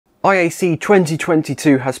IAC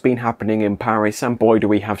 2022 has been happening in Paris, and boy do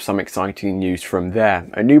we have some exciting news from there.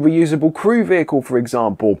 A new reusable crew vehicle, for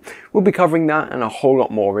example. We'll be covering that and a whole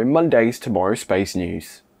lot more in Monday's Tomorrow Space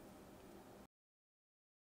News.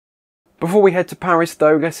 Before we head to Paris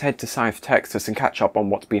though, let's head to South Texas and catch up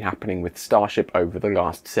on what's been happening with Starship over the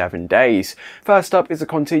last 7 days. First up is a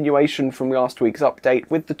continuation from last week's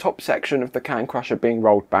update, with the top section of the can crusher being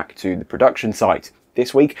rolled back to the production site.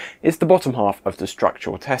 This week is the bottom half of the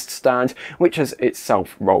structural test stand, which has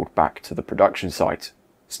itself rolled back to the production site.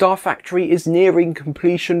 Star Factory is nearing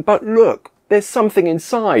completion, but look, there's something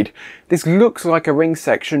inside. This looks like a ring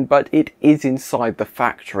section, but it is inside the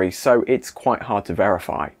factory, so it's quite hard to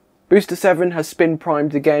verify. Booster 7 has spin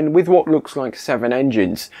primed again with what looks like 7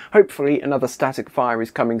 engines. Hopefully another static fire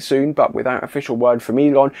is coming soon, but without official word from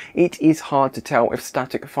Elon, it is hard to tell if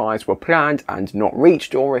static fires were planned and not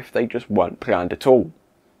reached, or if they just weren't planned at all.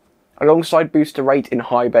 Alongside Booster 8 in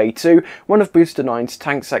High Bay 2, one of Booster 9's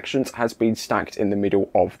tank sections has been stacked in the middle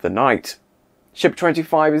of the night. Ship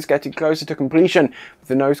 25 is getting closer to completion, with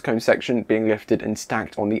the nose cone section being lifted and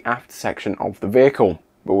stacked on the aft section of the vehicle.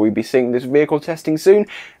 Will we be seeing this vehicle testing soon?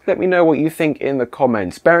 Let me know what you think in the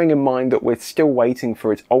comments, bearing in mind that we're still waiting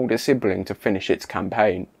for its older sibling to finish its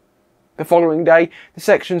campaign. The following day, the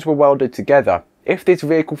sections were welded together. If this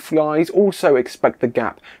vehicle flies, also expect the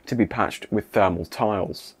gap to be patched with thermal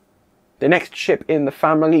tiles. The next ship in the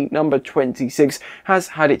family, number 26, has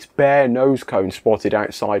had its bare nose cone spotted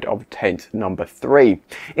outside of tent number 3.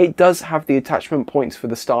 It does have the attachment points for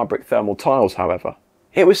the Starbrick thermal tiles, however.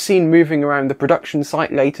 It was seen moving around the production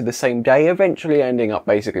site later the same day, eventually ending up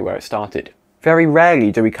basically where it started. Very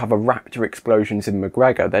rarely do we cover Raptor explosions in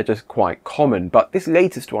McGregor, they're just quite common, but this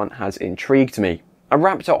latest one has intrigued me. A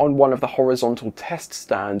Raptor on one of the horizontal test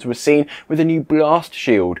stands was seen with a new blast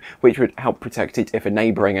shield, which would help protect it if a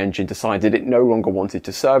neighbouring engine decided it no longer wanted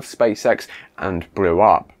to serve SpaceX and blew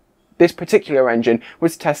up. This particular engine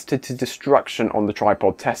was tested to destruction on the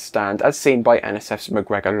tripod test stand, as seen by NSF's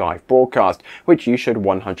McGregor live broadcast, which you should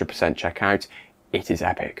 100% check out. It is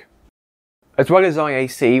epic. As well as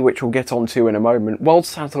IAC, which we'll get onto in a moment, World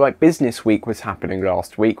Satellite Business Week was happening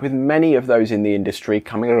last week, with many of those in the industry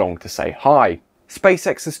coming along to say hi.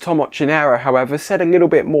 SpaceX's Tom Occhionero, however, said a little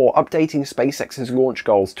bit more, updating SpaceX's launch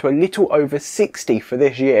goals to a little over 60 for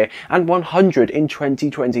this year and 100 in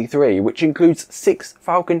 2023, which includes 6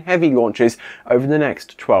 Falcon Heavy launches over the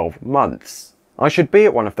next 12 months. I should be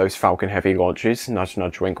at one of those Falcon Heavy launches, nudge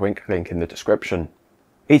nudge wink wink, link in the description.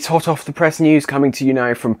 It's hot off the press news coming to you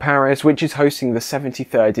now from Paris, which is hosting the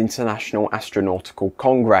 73rd International Astronautical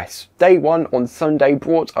Congress. Day 1 on Sunday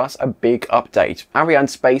brought us a big update.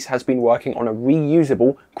 Arianespace has been working on a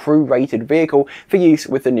reusable, crew-rated vehicle for use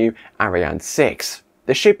with the new Ariane 6.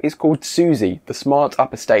 The ship is called Susie, the smart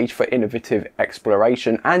upper stage for innovative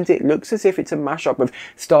exploration, and it looks as if it's a mashup of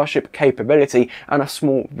Starship capability and a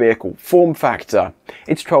small vehicle form factor.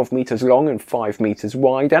 It's 12 meters long and 5 meters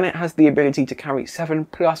wide, and it has the ability to carry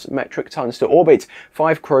 7+ metric tons to orbit,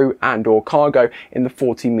 5 crew and or cargo in the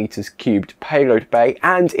 40 meters cubed payload bay,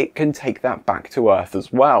 and it can take that back to Earth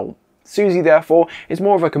as well. Susie, therefore, is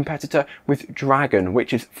more of a competitor with Dragon,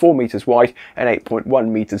 which is 4 meters wide and 8.1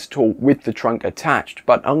 meters tall with the trunk attached,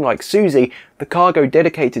 but unlike Susie, the cargo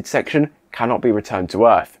dedicated section cannot be returned to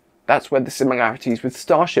Earth. That's where the similarities with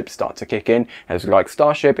Starship start to kick in, as like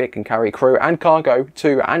Starship, it can carry crew and cargo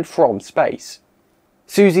to and from space.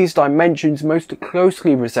 Susie's dimensions most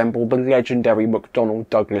closely resemble the legendary McDonnell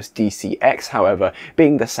Douglas DCX, however,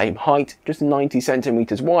 being the same height, just 90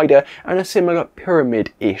 centimeters wider, and a similar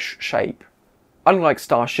pyramid-ish shape. Unlike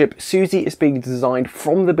Starship, Susie is being designed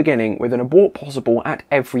from the beginning with an abort possible at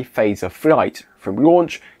every phase of flight, from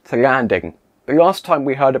launch to landing. The last time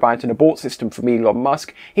we heard about an abort system from Elon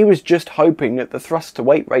Musk, he was just hoping that the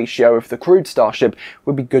thrust-to-weight ratio of the crewed Starship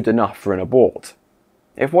would be good enough for an abort.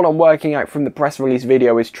 If what I'm working out from the press release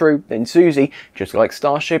video is true, then Susie, just like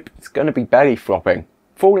Starship, is going to be belly flopping,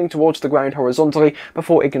 falling towards the ground horizontally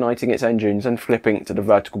before igniting its engines and flipping to the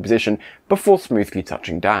vertical position before smoothly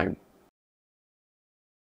touching down.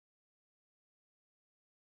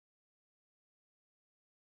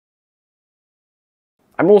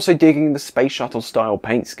 I'm also digging the Space Shuttle style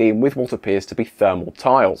paint scheme with what appears to be thermal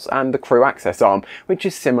tiles, and the crew access arm, which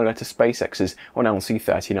is similar to SpaceX's on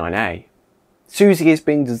LC-39A. Susie is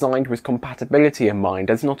being designed with compatibility in mind,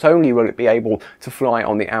 as not only will it be able to fly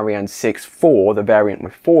on the Ariane 6-4, the variant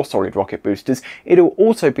with 4 solid rocket boosters, it will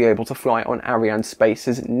also be able to fly on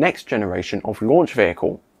Arianespace's next generation of launch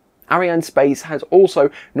vehicle. Arianespace has also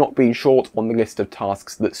not been short on the list of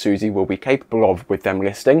tasks that Susie will be capable of, with them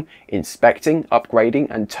listing inspecting, upgrading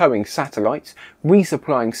and towing satellites,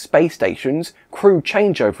 resupplying space stations, crew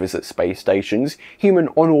changeovers at space stations, human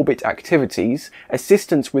on-orbit activities,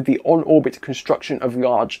 assistance with the on-orbit construction of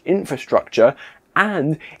large infrastructure,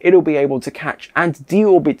 and it'll be able to catch and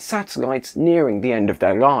deorbit satellites nearing the end of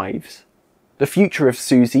their lives. The future of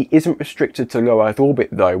Susie isn't restricted to low Earth orbit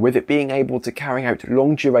though, with it being able to carry out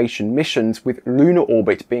long duration missions, with lunar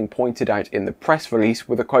orbit being pointed out in the press release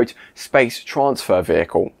with a quote, space transfer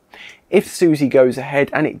vehicle. If Susie goes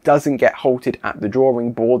ahead and it doesn't get halted at the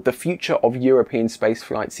drawing board, the future of European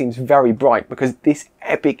spaceflight seems very bright, because this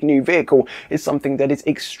epic new vehicle is something that is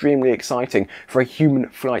extremely exciting for a human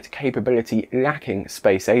flight capability lacking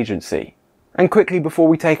space agency. And quickly before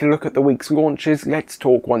we take a look at the week's launches, let's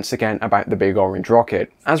talk once again about the big orange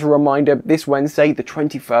rocket. As a reminder, this Wednesday, the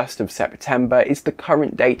 21st of September, is the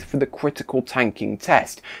current date for the critical tanking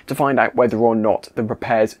test to find out whether or not the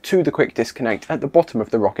repairs to the quick disconnect at the bottom of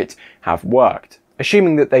the rocket have worked.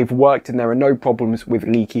 Assuming that they've worked and there are no problems with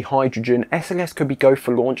leaky hydrogen, SLS could be go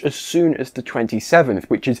for launch as soon as the 27th,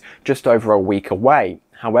 which is just over a week away.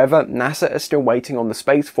 However, NASA are still waiting on the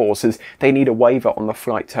Space Force as they need a waiver on the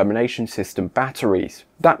flight termination system batteries.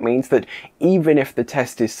 That means that even if the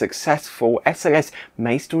test is successful, SLS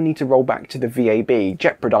may still need to roll back to the VAB,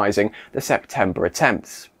 jeopardising the September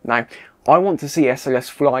attempts. Now, I want to see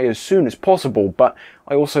SLS fly as soon as possible, but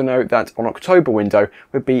I also know that an October window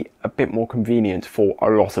would be a bit more convenient for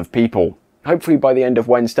a lot of people. Hopefully by the end of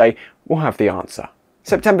Wednesday, we'll have the answer.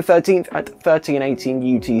 September 13th at 13:18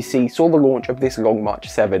 UTC saw the launch of this Long March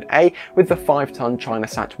 7A with the 5-ton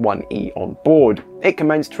ChinaSat 1E on board. It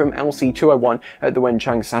commenced from LC-201 at the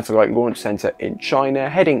Wenchang Satellite Launch Center in China,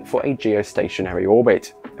 heading for a geostationary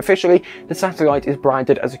orbit. Officially, the satellite is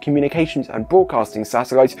branded as a communications and broadcasting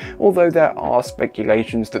satellite, although there are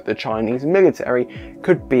speculations that the Chinese military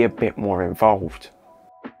could be a bit more involved.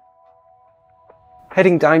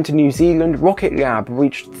 Heading down to New Zealand, Rocket Lab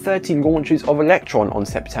reached 30 launches of Electron on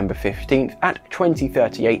September 15th at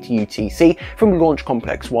 20:38 UTC from Launch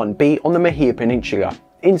Complex 1B on the Mahia Peninsula.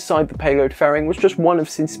 Inside the payload fairing was just one of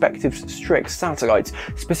Synspective's Strix satellites,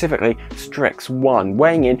 specifically Strix 1,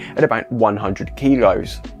 weighing in at about 100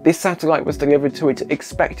 kilos. This satellite was delivered to its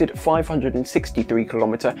expected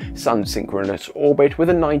 563-kilometer sun-synchronous orbit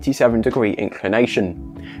with a 97-degree inclination.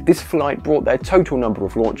 This flight brought their total number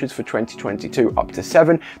of launches for 2022 up to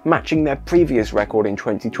 7, matching their previous record in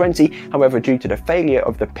 2020. However, due to the failure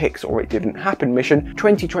of the PIX or It Didn't Happen mission,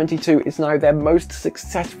 2022 is now their most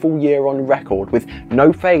successful year on record, with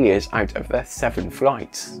no failures out of their 7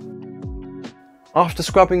 flights. After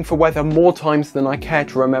scrubbing for weather more times than I care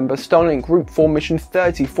to remember, Starlink Group 4 Mission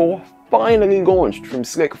 34 finally launched from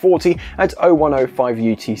Slick 40 at 0105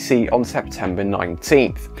 UTC on September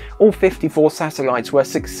 19th. All 54 satellites were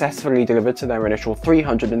successfully delivered to their initial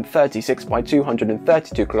 336 by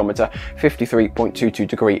 232 kilometer 53.22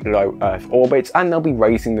 degree low Earth orbits, and they'll be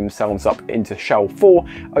raising themselves up into Shell 4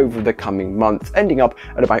 over the coming months, ending up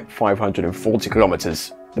at about 540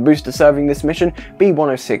 kilometers. The booster serving this mission,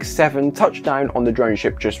 B1067, touched down on the drone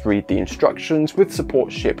ship Just Read the Instructions, with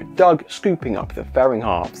support ship Doug scooping up the fairing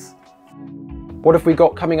halves. What have we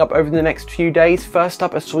got coming up over the next few days? First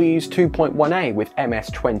up, a Soyuz 2.1A with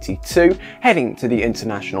MS-22 heading to the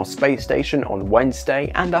International Space Station on Wednesday,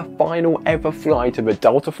 and a final ever flight of a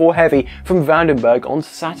Delta IV Heavy from Vandenberg on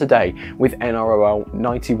Saturday with NROL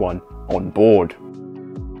 91 on board.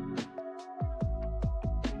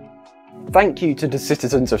 Thank you to the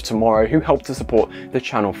citizens of tomorrow who help to support the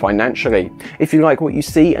channel financially. If you like what you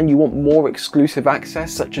see and you want more exclusive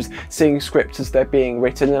access, such as seeing scripts as they're being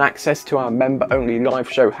written and access to our member-only live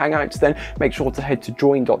show hangouts, then make sure to head to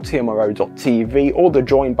join.tmro.tv or the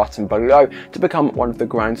join button below to become one of the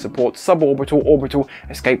ground support, suborbital, orbital,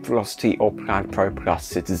 escape velocity or PLAID PRO Plus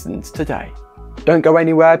citizens today. Don't go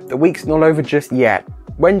anywhere, the week's not over just yet.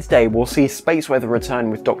 Wednesday we'll see Space Weather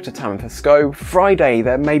return with Dr. Tamitha Skov, Friday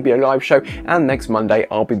there may be a live show, and next Monday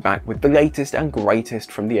I'll be back with the latest and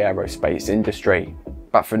greatest from the aerospace industry.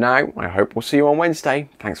 But for now, I hope we'll see you on Wednesday.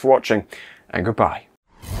 Thanks for watching, and goodbye.